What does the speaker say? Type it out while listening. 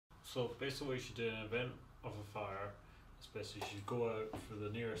So basically what you should do in an event of a fire is basically you should go out for the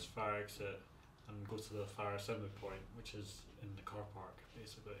nearest fire exit and go to the fire assembly point, which is in the car park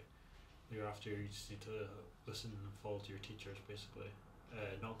basically. Thereafter you just need to listen and follow to your teachers basically.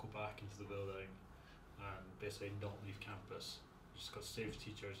 Not go back into the building and basically not leave campus. You just got to stay with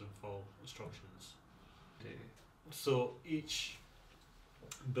teachers and follow instructions. So each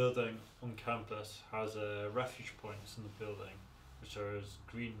building on campus has refuge points in the building, which are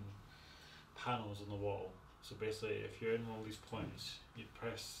green panels on the wall. So basically, if you're in one of these points, you'd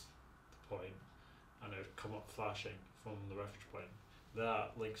press the point, and it would come up flashing from the refuge point.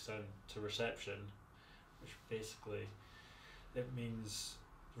 That links down to reception, which basically it means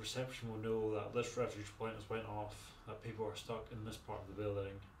reception will know that this refuge point has went off, that people are stuck in this part of the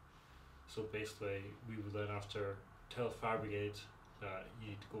building. So basically, we would then have to tell the fire brigade that you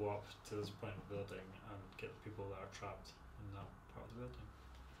need to go up to this point of the building and get the people that are trapped in that part of the building.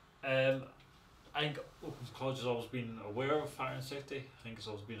 I think Oaklands College has always been aware of fire and safety. I think it's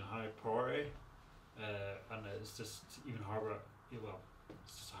always been a high priority, and it's just even harder. Well,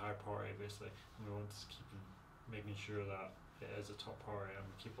 it's just a high priority basically, and we want to keep making sure that it is a top priority, and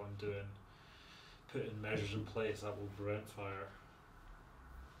we keep on putting measures in place that will prevent fire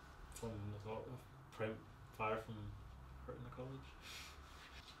from hurting the college.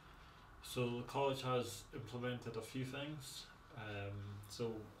 So the college has implemented a few things.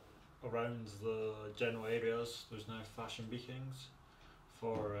 So around the general areas, there's now flashing beacons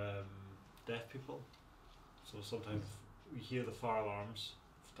for deaf people. So sometimes we hear the fire alarms.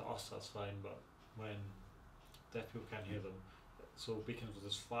 To us, that's fine, but when deaf people can't hear them, so beacons will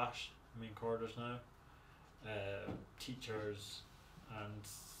just flash in main corridors now. Teachers and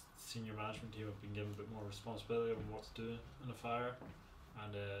senior management team have been given a bit more responsibility on what to do in a fire,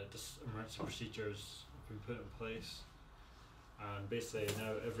 and just emergency procedures have been put in place. And basically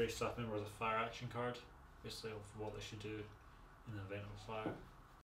now every staff member has a fire action card, basically of what they should do in the event of a fire.